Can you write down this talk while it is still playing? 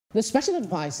The Special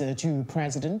Advisor to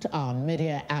President on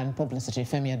Media and Publicity,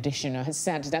 Femi Adesina, has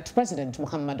said that President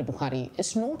Muhammadu Buhari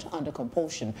is not under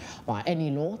compulsion by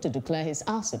any law to declare his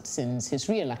assets since his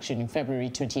re-election in February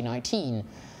 2019.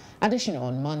 Adesina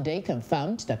on Monday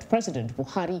confirmed that President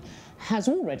Buhari has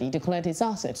already declared his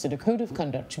assets to the Code of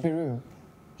Conduct Bureau.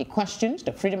 He questioned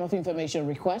the Freedom of Information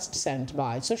request sent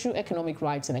by Socio-Economic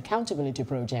Rights and Accountability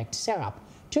Project, SERAP,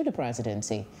 to the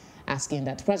presidency, asking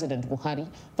that President Buhari,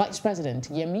 Vice President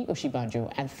Yemi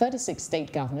Osinbajo, and 36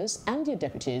 state governors and their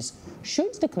deputies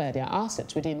should declare their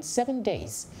assets within 7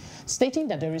 days, stating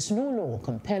that there is no law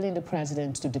compelling the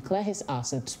president to declare his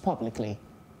assets publicly.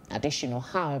 Adesina,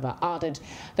 however, added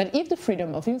that if the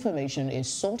Freedom of Information is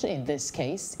sought in this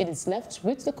case, it is left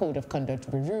with the Code of Conduct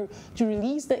Bureau to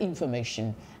release the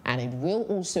information, and it will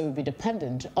also be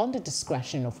dependent on the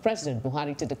discretion of President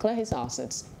Buhari to declare his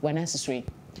assets when necessary.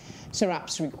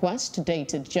 SERAP's request,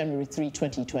 dated January 3,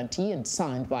 2020 and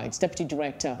signed by its Deputy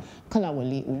Director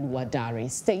Kolawole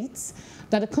Oluwadare, states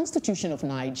that the Constitution of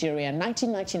Nigeria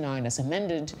 1999 as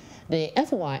amended, the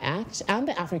FOI Act and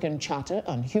the African Charter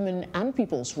on Human and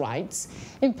People's Rights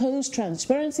impose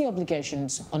transparency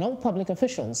obligations on all public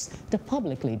officials to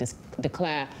publicly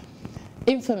declare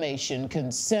information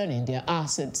concerning their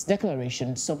assets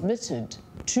declaration submitted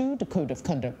to the Code of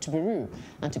Conduct Bureau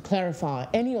and to clarify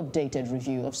any updated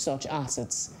review of such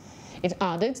assets. It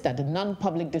added that the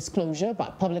non-public disclosure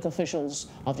by public officials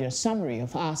of their summary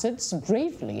of assets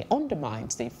gravely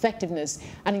undermines the effectiveness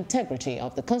and integrity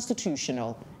of the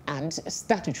constitutional and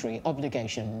statutory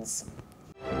obligations.